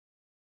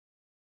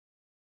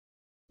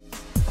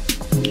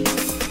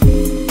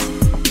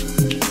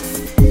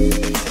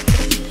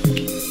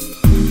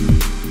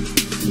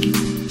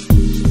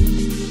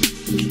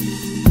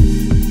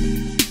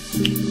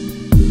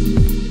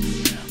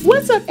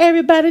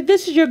everybody,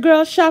 this is your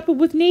girl shopping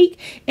with Neek,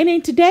 and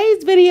in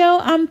today's video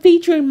I'm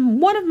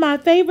featuring one of my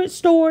favorite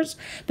stores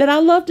that I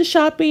love to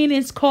shop in.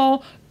 It's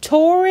called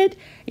Torrid.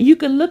 You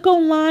can look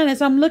online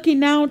as I'm looking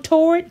now,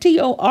 Torrid,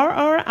 TORRID.com,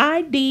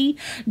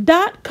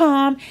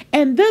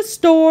 and this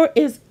store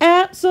is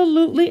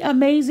absolutely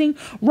amazing.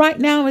 Right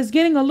now it's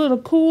getting a little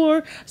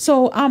cooler,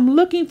 so I'm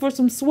looking for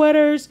some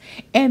sweaters,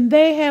 and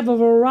they have a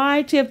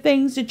variety of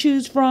things to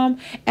choose from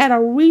at a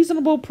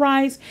reasonable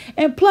price.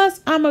 And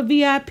plus I'm a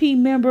VIP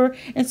member,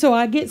 and so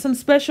I get some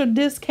special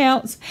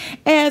discounts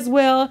as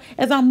well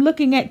as I'm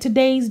looking at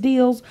today's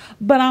deals.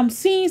 But I'm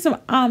seeing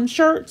some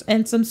shirts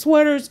and some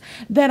sweaters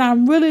that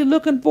I'm really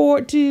looking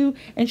forward to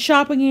and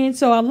shopping in.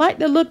 So I like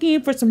to look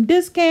in for some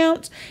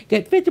discounts,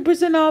 get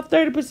 50% off,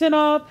 30%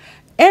 off.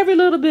 Every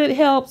little bit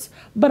helps,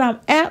 but I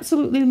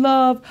absolutely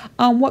love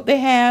what they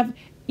have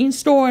in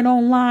store and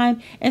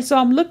online. And so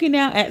I'm looking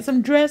now at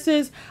some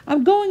dresses.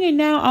 I'm going in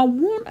now. I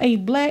want a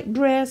black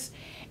dress,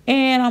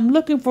 and I'm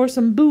looking for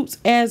some boots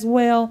as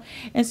well.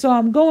 And so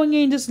I'm going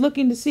in just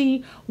looking to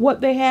see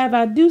what they have.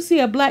 I do see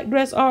a black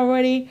dress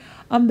already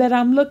that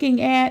I'm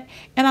looking at,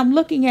 and I'm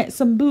looking at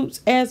some boots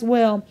as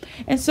well.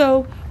 And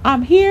so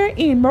I'm here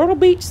in Myrtle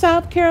Beach,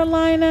 South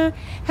Carolina,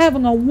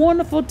 having a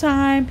wonderful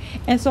time.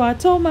 And so I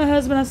told my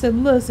husband, I said,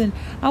 listen,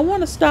 I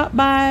want to stop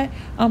by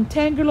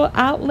Tangular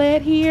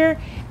Outlet here,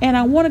 and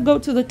I want to go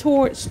to the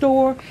Torrid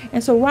store.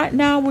 And so right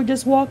now we're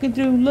just walking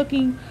through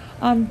looking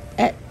at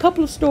a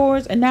couple of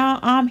stores, and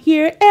now I'm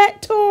here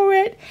at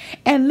Torrid.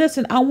 And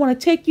listen, I want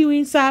to take you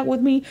inside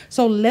with me,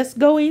 so let's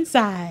go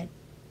inside.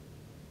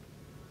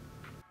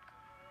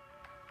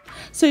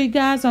 So you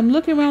guys, I'm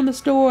looking around the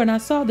store, and I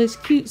saw this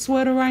cute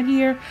sweater right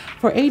here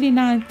for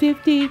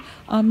 $89.50.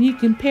 You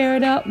can pair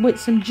it up with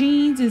some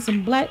jeans and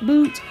some black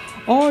boots,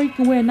 or you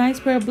can wear a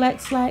nice pair of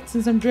black slacks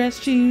and some dress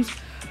shoes.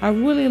 I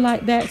really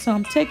like that. So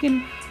I'm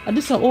taking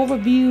just an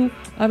overview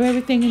of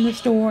everything in the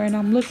store, and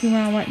I'm looking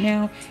around right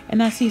now,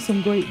 and I see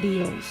some great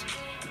deals.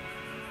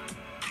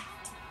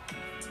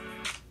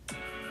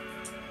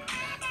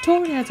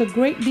 Torrid has a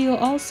great deal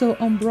also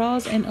on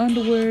bras and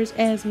underwears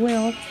as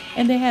well,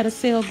 and they had a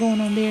sale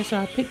going on there, so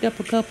I picked up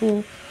a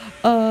couple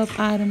of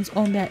items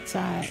on that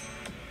side.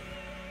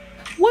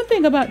 One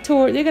thing about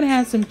Torrid, they're going to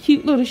have some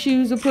cute little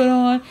shoes to put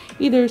on,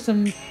 either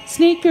some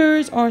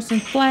sneakers or some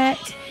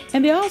flats,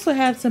 and they also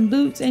have some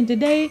boots. And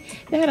today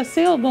they had a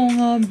sale going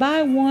on,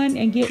 buy one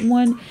and get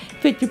one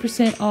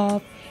 50%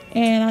 off,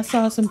 and I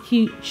saw some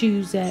cute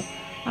shoes that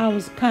I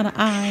was kind of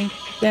eyeing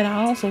that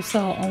I also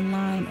saw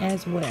online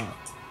as well.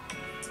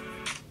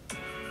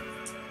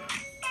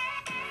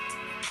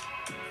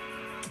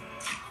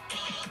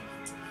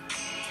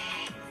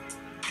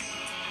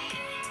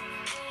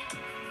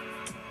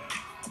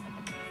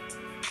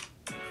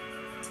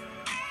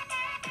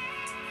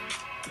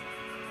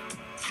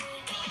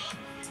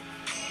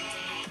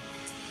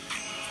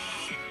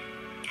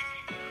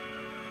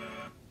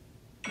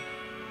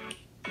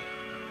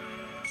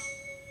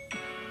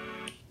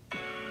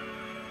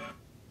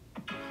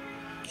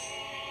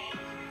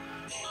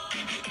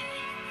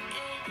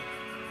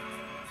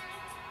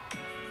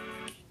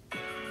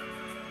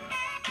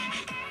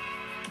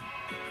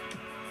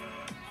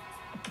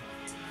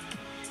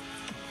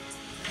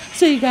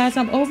 So you guys,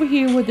 I'm over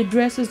here where the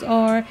dresses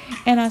are,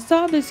 and I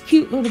saw this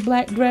cute little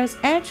black dress.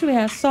 Actually,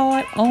 I saw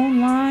it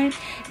online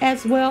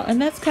as well,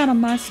 and that's kind of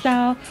my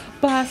style.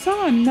 But I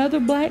saw another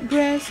black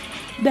dress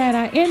that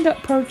I end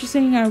up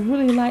purchasing. I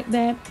really like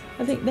that.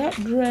 I think that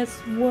dress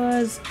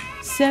was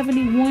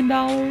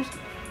 $71,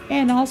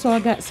 and also I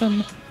got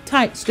some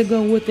tights to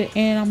go with it,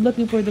 and I'm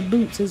looking for the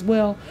boots as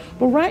well.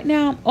 But right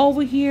now I'm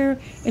over here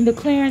in the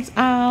clearance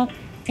aisle,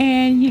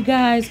 and you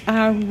guys,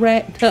 I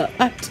racked up.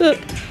 I took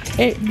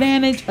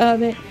advantage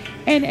of it.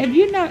 And if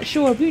you're not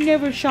sure, if you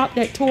never shopped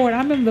at Torrid,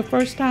 I remember the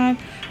first time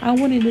I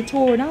went into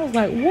Torrid, I was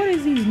like, what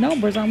is these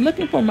numbers? I'm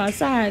looking for my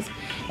size,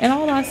 and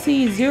all I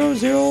see is 0,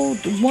 0,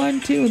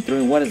 1, 2, and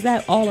 3. What is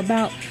that all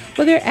about?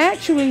 But they're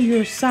actually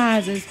your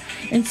sizes.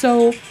 And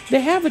so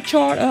they have a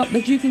chart up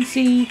that you can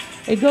see.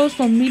 It goes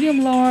from medium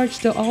large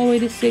to all the way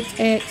to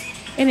 6X,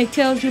 and it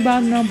tells you by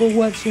number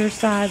what's your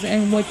size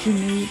and what you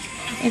need.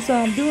 And so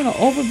I'm doing an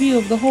overview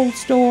of the whole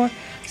store.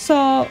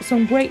 Saw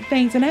some great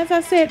things, and as I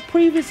said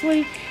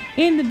previously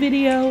in the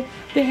video,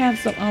 they have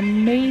some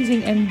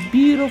amazing and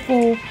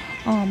beautiful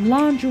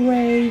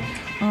lingerie,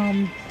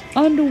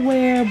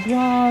 underwear,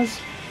 bras,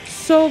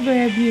 so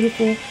very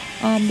beautiful.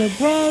 The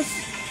bras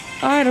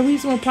are at a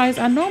reasonable price.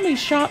 I normally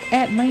shop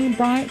at Lane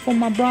Bryant for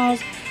my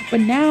bras,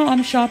 but now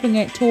I'm shopping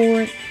at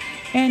Torrid,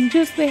 and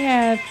just they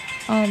have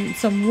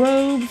some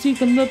robes you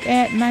can look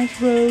at,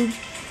 nice robes,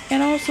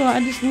 and also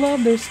I just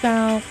love their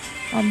style.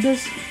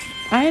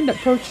 I end up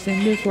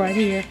purchasing this right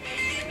here,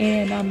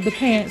 and the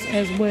pants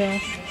as well,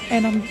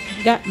 and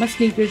got my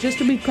sneakers just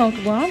to be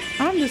comfortable.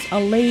 I'm just a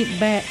laid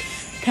back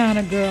kind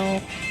of girl,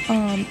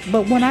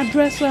 but when I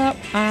dress up,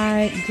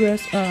 I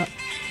dress up.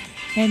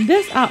 And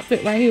this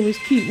outfit right here was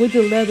cute with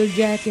the leather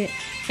jacket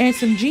and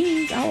some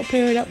jeans. I would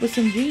pair it up with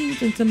some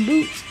jeans and some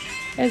boots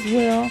as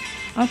well.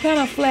 I'm kind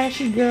of a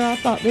flashy girl. I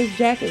thought this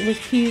jacket was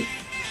cute.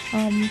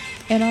 And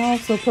and I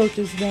also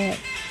purchased that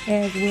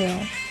as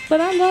well. But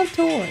I love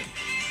Torrid.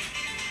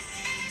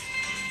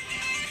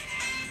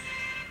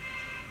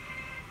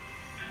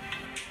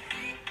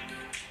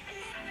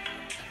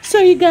 So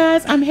you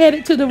guys, I'm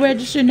headed to the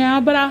register now,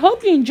 but I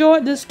hope you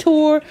enjoyed this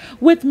tour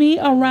with me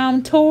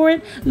around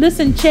Torrid.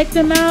 Listen, check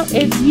them out.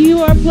 If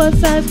you are a plus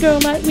size girl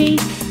like me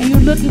and you're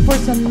looking for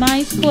some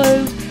nice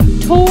clothes,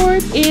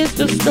 Torrid is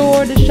the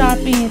store to shop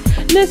in.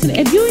 Listen,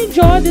 if you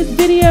enjoyed this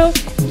video,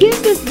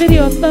 give this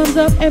video a thumbs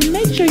up and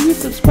make sure you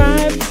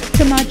subscribe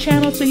to my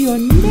channel so you'll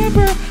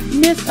never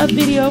miss a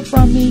video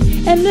from me.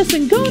 And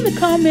listen, go in the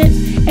comments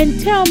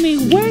and tell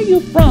me where you're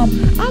from.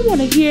 I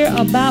want to hear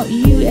about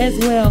you as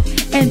well.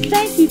 And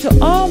thank you to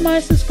all my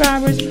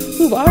subscribers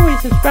who've already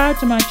subscribed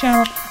to my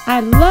channel. I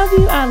love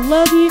you,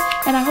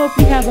 and I hope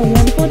you have a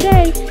wonderful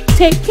day.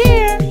 Take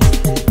care.